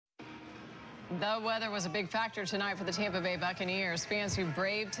The weather was a big factor tonight for the Tampa Bay Buccaneers. Fans who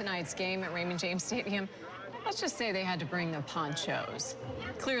braved tonight's game at Raymond James Stadium, let's just say they had to bring the ponchos.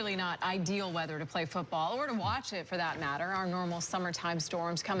 Clearly not ideal weather to play football or to watch it for that matter. Our normal summertime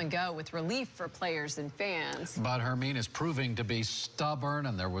storms come and go with relief for players and fans. But Hermine is proving to be stubborn,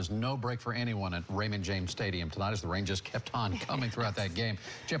 and there was no break for anyone at Raymond James Stadium tonight as the rain just kept on coming throughout that game.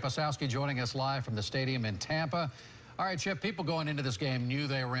 Chip Osowski joining us live from the stadium in Tampa. All right, Chip, people going into this game knew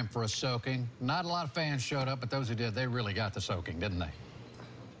they were in for a soaking. Not a lot of fans showed up, but those who did, they really got the soaking, didn't they?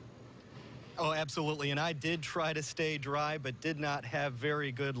 Oh, absolutely, and I did try to stay dry, but did not have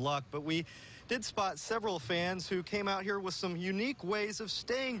very good luck. But we did spot several fans who came out here with some unique ways of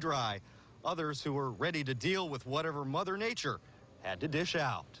staying dry. Others who were ready to deal with whatever Mother Nature had to dish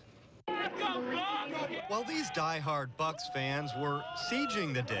out. While these die-hard Bucs fans were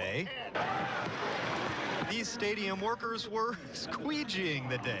sieging the day, these stadium workers were squeegeeing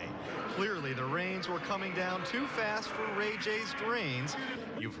the day. Clearly, the rains were coming down too fast for Ray J's drains.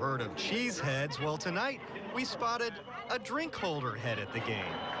 You've heard of cheese heads. Well, tonight, we spotted a drink holder head at the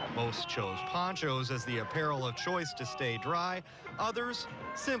game. Most chose ponchos as the apparel of choice to stay dry. Others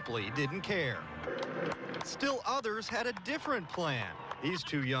simply didn't care. Still others had a different plan. These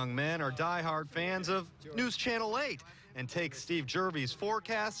two young men are diehard fans of News Channel 8 and take Steve Jervey's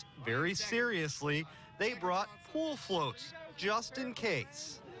forecast very seriously. They brought pool floats just in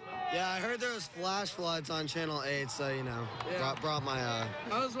case. Yeah, I heard there was flash floods on Channel 8, so, you know, brought my...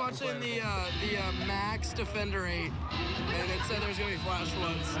 I was watching the Max Defender 8, and it said there was going to be flash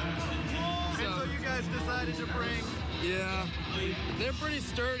floods. So you guys decided to bring... Yeah, they're pretty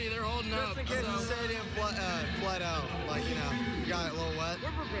sturdy. They're holding up. Just in case the stadium flood out, like, you know, got it a little wet.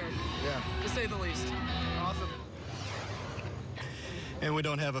 We're prepared. Yeah. To say the least. Awesome. And we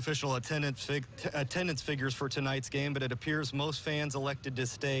don't have official attendance figures for tonight's game, but it appears most fans elected to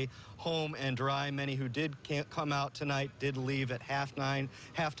stay home and dry. Many who can't come out tonight did leave at halftime.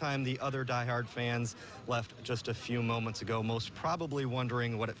 The other diehard fans left just a few moments ago, most probably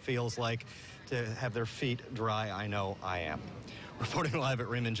wondering what it feels like to have their feet dry. I know I am. Reporting live at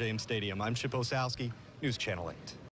Raymond James Stadium, I'm Chip Osowski, News Channel 8.